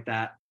feel like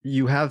that.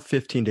 You have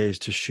 15 days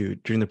to shoot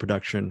during the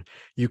production.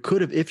 You could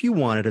have, if you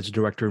wanted as a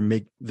director,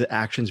 make the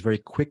actions very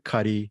quick,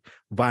 cutty,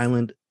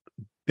 violent,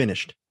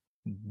 finished,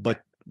 but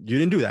you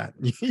didn't do that.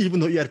 Even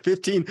though you had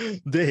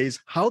 15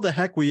 days, how the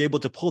heck were you able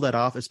to pull that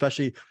off?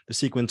 Especially the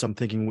sequence, I'm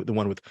thinking with the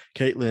one with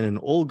Caitlin and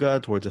Olga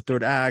towards the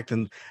third act.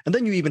 And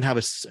then you even have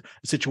a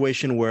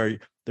situation where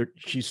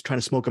she's trying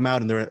to smoke them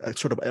out and they're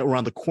sort of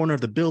around the corner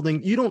of the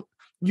building.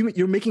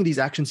 You're making these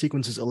action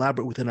sequences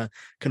elaborate within a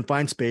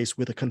confined space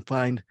with a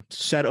confined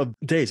set of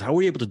days. How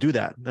were you able to do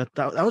that?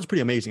 That was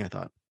pretty amazing, I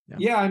thought.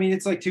 Yeah, I mean,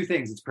 it's like 2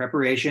 things. It's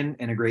preparation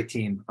and a great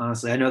team.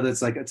 Honestly, I know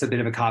that's like, it's a bit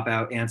of a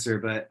cop-out answer,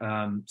 but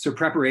so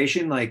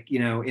preparation, like, you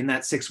know, in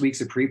that 6 weeks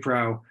of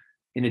pre-pro,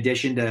 in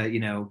addition to, you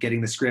know, getting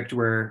the script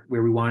where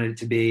we wanted it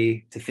to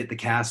be to fit the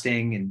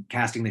casting and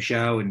casting the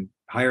show and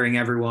hiring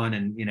everyone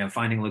and, you know,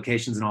 finding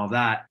locations and all of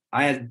that,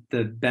 I had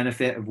the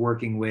benefit of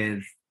working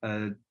with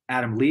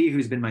Adam Lee,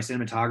 who's been my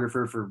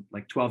cinematographer for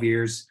like 12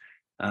 years.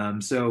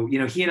 So, you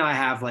know, he and I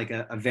have like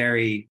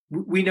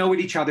we know what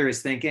each other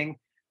is thinking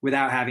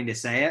without having to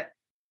say it.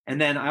 And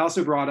then I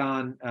also brought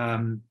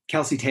on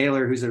Kelsey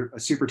Taylor, who's a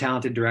super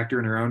talented director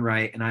in her own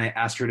right. And I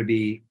asked her to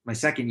be my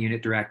second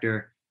unit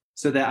director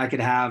so that I could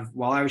have,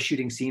 while I was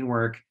shooting scene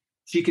work,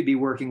 she could be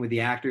working with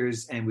the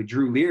actors and with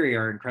Drew Leary,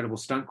 our incredible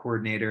stunt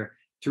coordinator,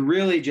 to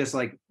really just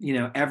like, you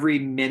know, every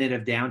minute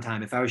of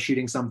downtime. If I was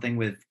shooting something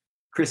with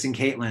Chris and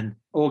Caitlin,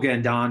 Olga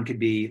and Don could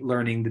be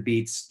learning the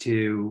beats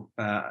to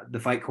the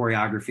fight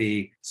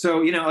choreography.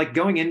 So, you know, like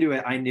going into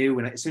it, I knew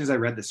as soon as I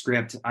read the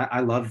script, I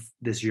love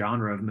this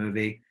genre of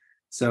movie.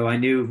 So I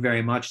knew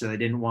very much that I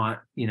didn't want,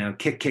 you know,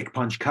 kick,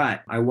 punch,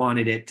 cut. I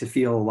wanted it to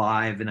feel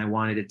alive and I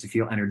wanted it to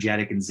feel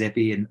energetic and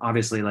zippy. And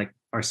obviously, like,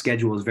 our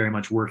schedule is very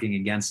much working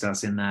against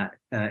us in that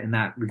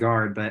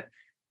regard. But,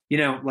 you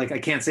know, like, I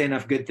can't say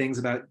enough good things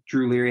about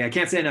Drew Leary. I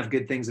can't say enough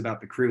good things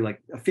about the crew.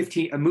 Like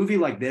a movie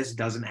like this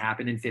doesn't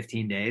happen in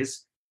 15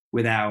 days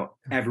without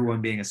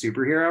everyone being a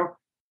superhero.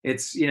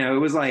 It's, you know, it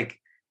was like,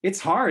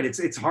 it's hard.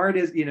 It's hard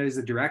as, you know, as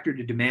a director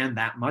to demand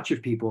that much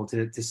of people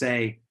to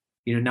say,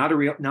 you know, not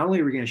only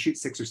are we going to shoot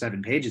 6 or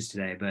 7 pages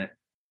today, but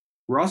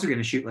we're also going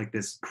to shoot like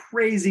this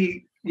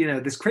crazy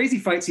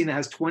fight scene that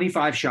has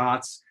 25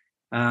 shots.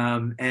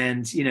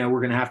 And, you know, we're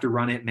going to have to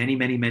run it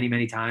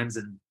many times.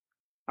 And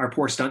our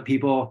poor stunt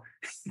people,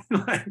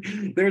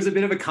 there's a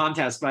bit of a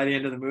contest by the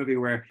end of the movie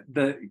where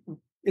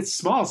it's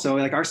small. So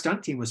like our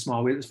stunt team was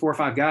small. It was 4 or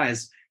 5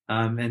 guys,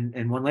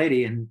 and one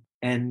lady,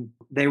 and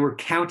they were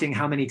counting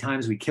how many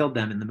times we killed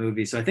them in the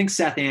movie. So I think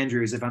Seth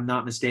Andrews, if I'm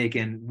not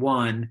mistaken,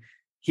 won.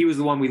 He was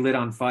the one we lit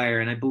on fire.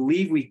 And I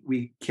believe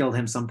we killed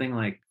him something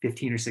like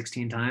 15 or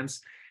 16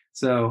 times.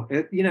 So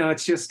it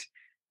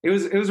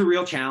was a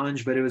real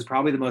challenge, but it was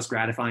probably the most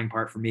gratifying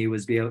part for me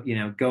was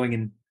going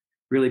and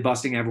really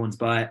busting everyone's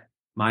butt,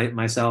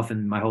 myself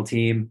and my whole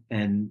team.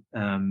 And,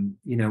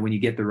 when you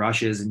get the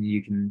rushes and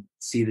you can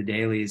see the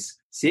dailies,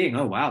 seeing,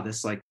 oh, wow,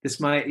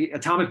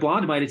 Atomic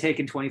Blonde might've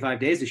taken 25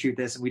 days to shoot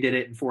this and we did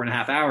it in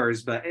 4.5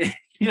 hours, but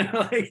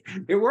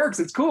it works.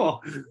 It's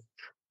cool.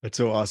 That's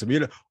so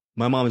awesome.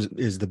 My mom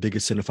is the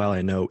biggest cinephile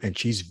I know, and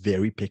she's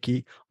very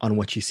picky on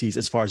what she sees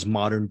as far as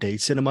modern day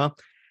cinema.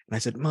 And I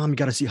said, Mom, you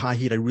got to see High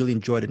Heat. I really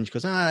enjoyed it. And she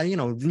goes,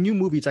 the new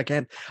movies, I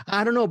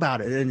don't know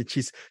about it. And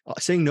she's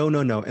saying, no.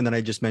 And then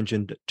I just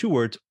mentioned 2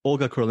 words,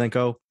 Olga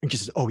Kurylenko. And she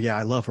says, oh yeah,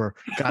 I love her.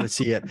 Got to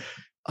see it.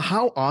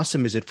 How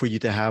awesome is it for you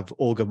to have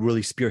Olga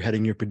really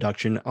spearheading your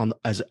production on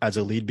as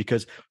a lead?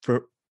 Because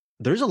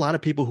there's a lot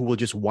of people who will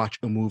just watch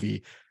a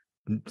movie,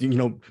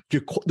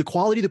 the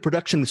quality of the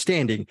production is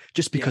standing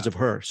just because of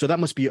her. So that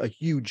must be a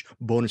huge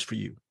bonus for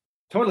you.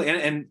 Totally.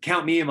 And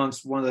count me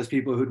amongst one of those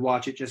people who'd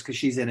watch it just because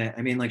she's in it.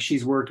 I mean, like,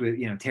 she's worked with,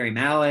 Terry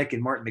Malick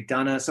and Martin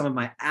McDonagh, some of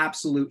my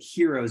absolute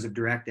heroes of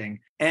directing.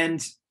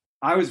 And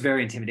I was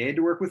very intimidated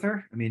to work with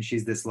her. I mean,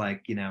 she's this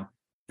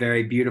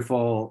very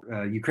beautiful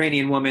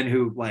Ukrainian woman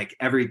who, like,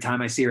 every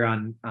time I see her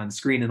on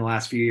screen in the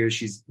last few years,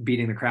 she's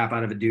beating the crap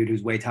out of a dude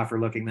who's way tougher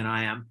looking than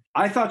I am.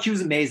 I thought she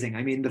was amazing.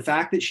 I mean, the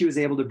fact that she was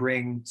able to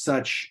bring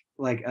such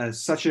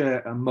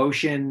a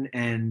emotion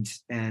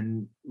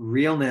and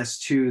realness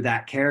to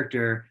that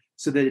character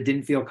so that it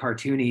didn't feel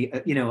cartoony,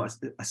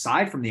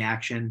 aside from the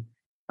action.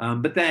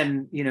 But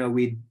then,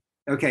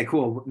 okay,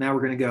 cool. Now we're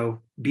going to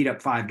go beat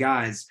up 5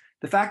 guys.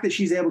 The fact that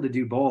she's able to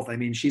do both, I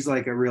mean, she's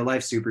like a real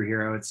life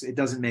superhero. It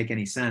doesn't make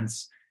any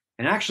sense.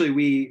 And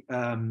actually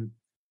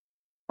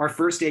our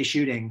first day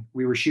shooting,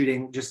 we were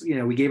shooting just,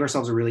 we gave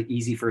ourselves a really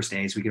easy first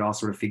day so we could all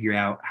sort of figure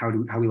out how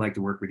we like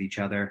to work with each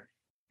other.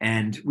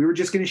 And we were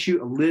just going to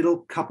shoot a little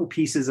couple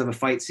pieces of a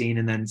fight scene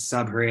and then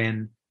sub her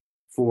in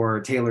for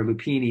Taylor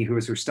Lupini, who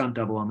was her stunt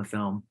double on the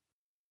film.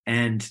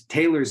 And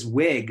Taylor's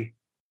wig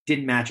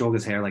didn't match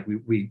Olga's hair. Like,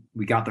 we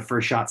got the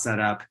first shot set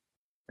up,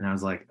 and I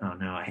was like, oh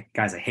no,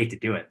 guys, I hate to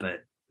do it,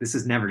 but this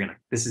is never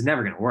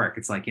gonna work.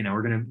 It's like,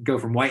 we're gonna go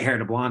from white hair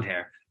to blonde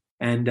hair.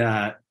 And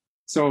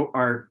so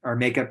our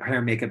hair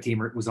and makeup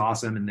team was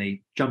awesome, and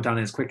they jumped on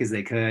it as quick as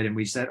they could. And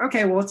we said,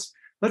 okay, well,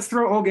 let's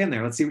throw Olga in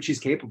there. Let's see what she's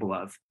capable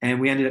of.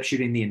 And we ended up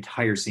shooting the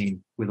entire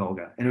scene with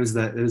Olga. And it was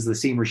the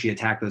scene where she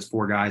attacked those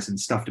 4 guys and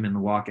stuffed them in the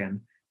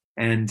walk-in.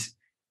 And,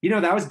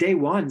 that was day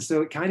 1.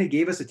 So it kind of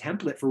gave us a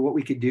template for what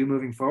we could do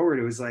moving forward.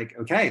 It was like,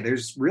 okay,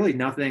 there's really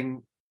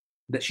nothing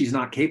that she's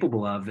not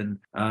capable of. And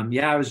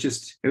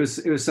it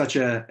was such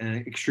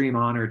an extreme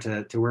honor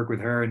to work with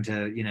her and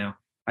to,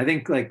 I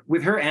think, like,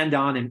 with her and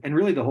Don and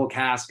really the whole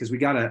cast, because we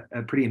got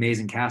a pretty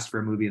amazing cast for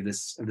a movie of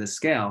this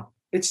scale.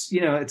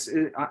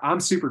 I'm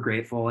super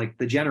grateful, like,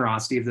 the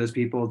generosity of those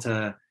people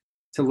to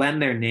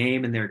lend their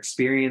name and their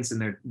experience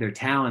and their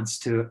talents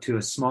to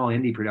a small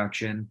indie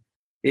production.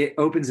 It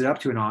opens it up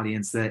to an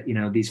audience that,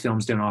 these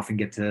films don't often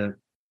get to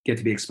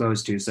be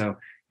exposed to. So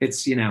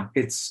it's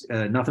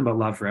nothing but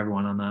love for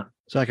everyone on that.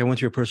 So, like, I went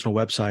to your personal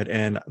website,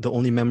 and the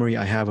only memory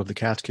I have of the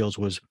Catskills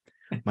was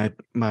my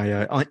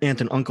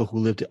aunt and uncle who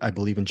lived, I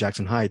believe, in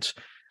Jackson Heights.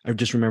 I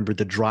just remember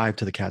the drive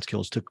to the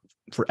Catskills took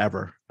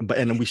forever,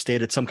 and we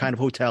stayed at some kind of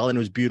hotel, and it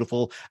was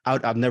beautiful.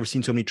 I've never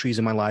seen so many trees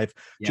in my life.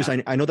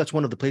 Yeah. I know that's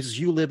one of the places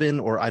you live in,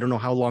 or I don't know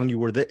how long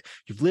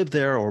you've lived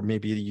there, or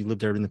maybe you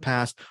lived there in the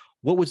past.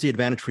 What was the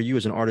advantage for you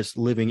as an artist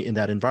living in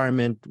that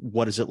environment?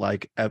 What is it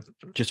like,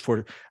 just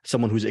for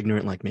someone who's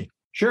ignorant like me?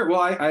 Sure. Well,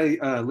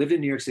 I lived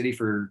in New York City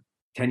for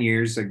 10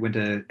 years. I went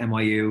to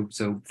NYU.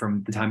 So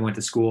from the time I went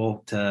to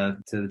school to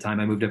the time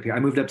I moved up here,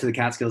 I moved up to the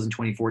Catskills in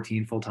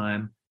 2014 full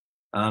time.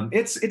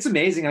 It's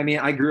amazing. I mean,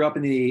 I grew up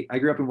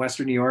in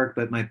Western New York,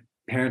 but my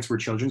parents were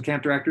children's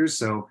camp directors.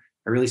 So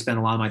I really spent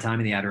a lot of my time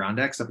in the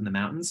Adirondacks up in the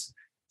mountains.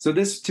 So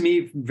this to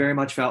me very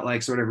much felt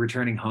like sort of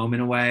returning home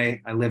in a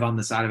way. I live on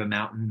the side of a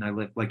mountain. I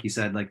live, like you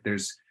said, like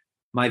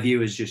my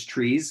view is just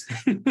trees.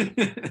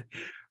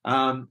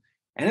 And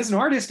as an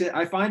artist,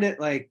 I find it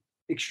like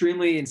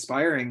extremely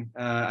inspiring.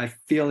 I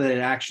feel that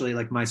it actually,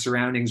 like, my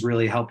surroundings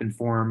really help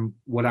inform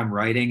what I'm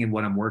writing and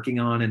what I'm working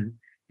on, and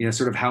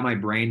sort of how my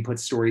brain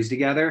puts stories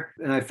together.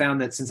 And I found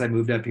that since I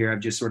moved up here,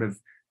 I've just sort of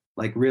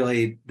like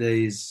really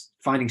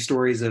finding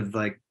stories of,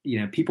 like,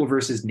 people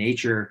versus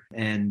nature.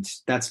 And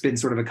that's been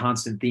sort of a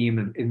constant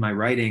theme in my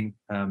writing,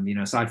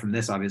 aside from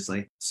this,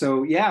 obviously.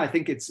 So yeah, I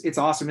think it's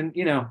awesome.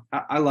 And,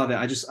 I love it.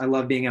 I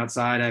love being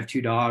outside. I have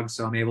 2 dogs,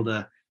 so I'm able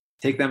to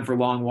take them for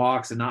long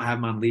walks and not have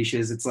them on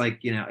leashes. It's like,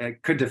 I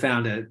couldn't have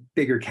found a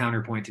bigger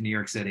counterpoint to New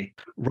York City.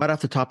 Right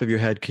off the top of your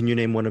head, can you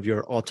name one of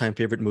your all-time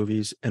favorite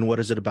movies? And what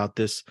is it about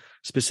this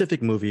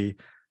specific movie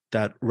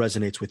that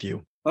resonates with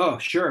you? Oh,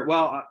 sure.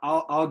 Well,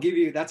 I'll give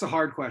you, that's a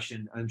hard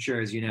question, I'm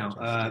sure, as you know.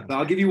 But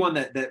I'll give you one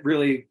that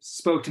really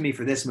spoke to me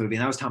for this movie,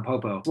 and that was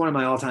Tampopo. It's one of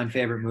my all-time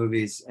favorite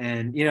movies.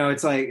 And,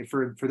 it's like,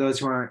 for those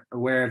who aren't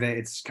aware of it,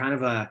 it's kind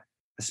of a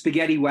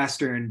spaghetti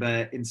Western,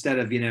 but instead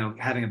of,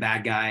 having a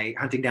bad guy,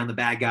 hunting down the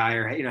bad guy,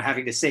 or,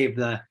 having to save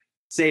the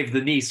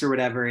niece or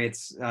whatever,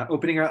 it's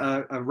opening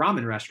a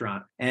ramen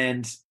restaurant.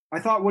 And I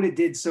thought what it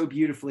did so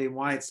beautifully and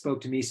why it spoke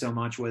to me so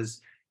much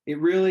was it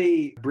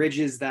really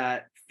bridges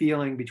that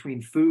feeling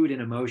between food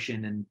and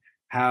emotion, and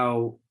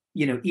how,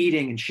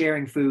 eating and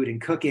sharing food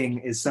and cooking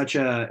is such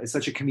a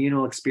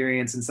communal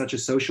experience and such a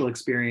social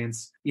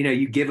experience.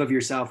 You give of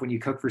yourself when you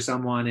cook for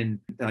someone. And,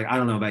 like, I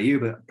don't know about you,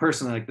 but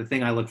personally, like, the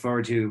thing I look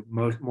forward to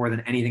more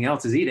than anything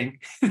else is eating.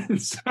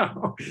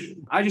 So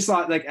I just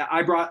thought, like,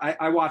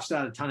 I watched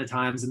that a ton of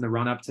times in the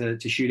run up to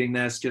shooting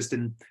this, just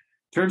in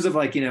terms of,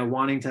 like,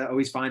 wanting to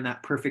always find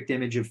that perfect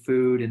image of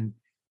food and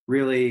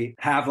really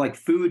have, like,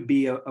 food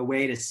be a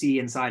way to see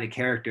inside a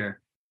character.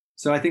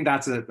 So I think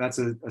that's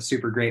a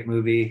super great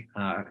movie.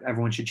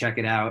 Everyone should check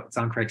it out. It's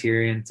on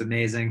Criterion. It's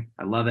amazing.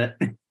 I love it.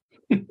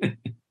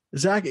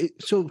 Zach,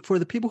 so for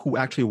the people who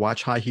actually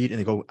watch High Heat and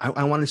they go,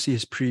 I want to see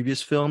his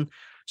previous film.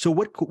 So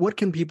what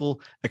can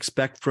people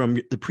expect from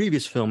the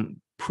previous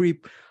film,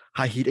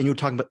 pre-High Heat? And you were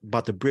talking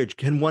about the bridge.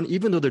 Can one,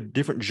 even though they're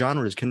different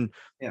genres, can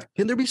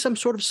there be some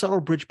sort of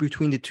subtle bridge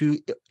between the two?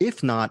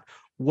 If not,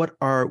 what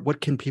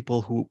can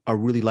people who are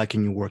really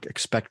liking your work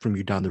expect from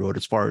you down the road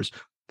as far as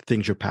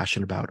things you're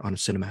passionate about on a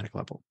cinematic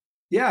level?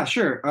 Yeah,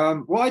 sure.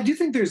 Well, I do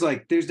think there's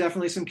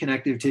definitely some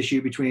connective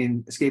tissue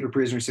between Escape of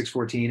Prisoner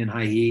 614 and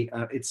High Heat.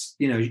 It's,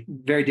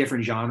 very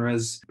different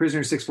genres.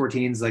 Prisoner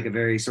 614 is like a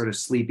very sort of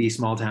sleepy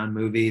small town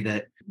movie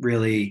that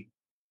really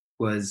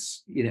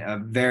was, a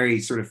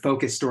very sort of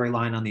focused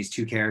storyline on these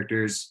two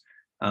characters.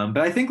 But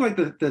I think like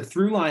the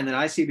through line that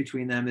I see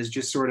between them is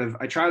just sort of,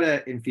 I try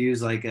to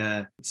infuse like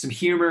some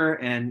humor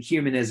and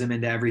humanism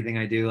into everything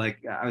I do.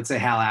 Like I would say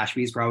Hal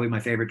Ashby is probably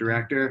my favorite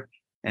director.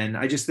 And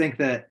I just think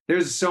that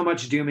there's so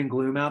much doom and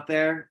gloom out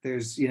there.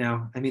 There's,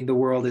 the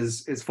world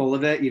is full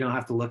of it. You don't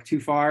have to look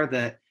too far.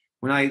 That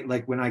when I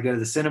go to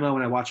the cinema,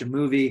 when I watch a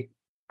movie,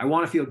 I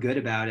want to feel good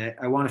about it.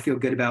 I want to feel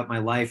good about my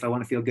life. I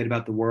want to feel good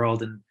about the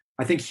world. And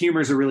I think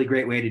humor is a really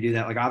great way to do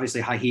that. Like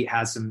obviously High Heat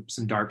has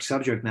some dark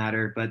subject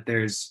matter, but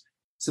there's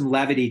some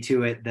levity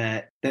to it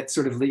that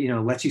sort of,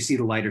 lets you see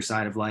the lighter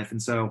side of life.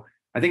 And so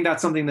I think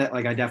that's something that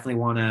like I definitely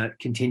want to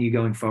continue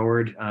going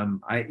forward. I'm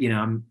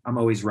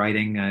always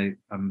writing.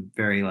 I'm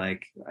very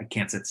like I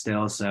can't sit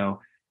still.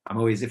 So I'm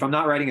always, if I'm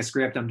not writing a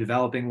script, I'm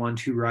developing one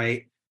to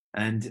write.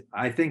 And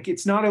I think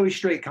it's not always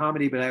straight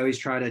comedy, but I always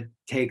try to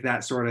take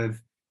that sort of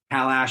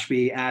Hal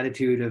Ashby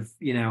attitude of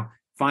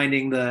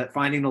finding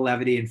the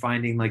levity and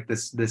finding like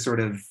this sort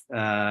of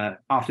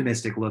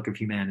optimistic look of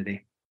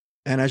humanity.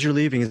 And as you're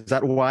leaving, is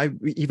that why,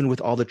 even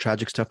with all the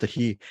tragic stuff that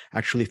he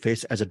actually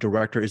faced as a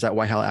director, is that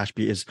why Hal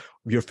Ashby is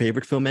your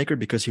favorite filmmaker?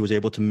 Because he was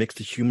able to mix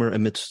the humor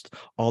amidst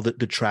all the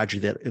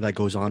tragedy that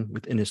goes on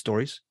within his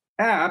stories?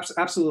 Yeah,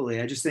 absolutely.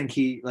 I just think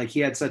he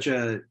had such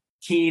a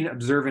keen,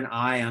 observant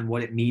eye on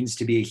what it means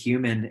to be a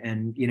human.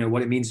 And,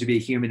 what it means to be a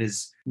human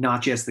is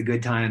not just the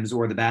good times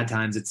or the bad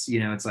times. It's,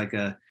 it's like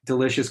a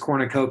delicious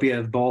cornucopia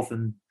of both.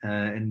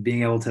 And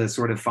being able to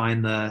sort of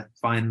find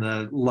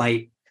the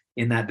light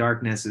in that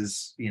darkness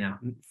is,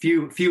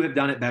 few have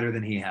done it better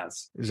than he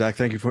has. Zach,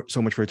 thank you so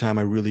much for your time.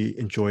 I really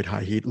enjoyed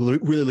High Heat.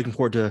 Really looking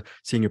forward to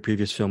seeing your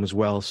previous film as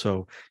well.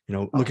 So,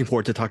 looking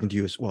forward to talking to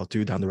you as well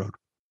too down the road.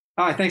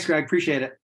 All right. Thanks, Greg. Appreciate it.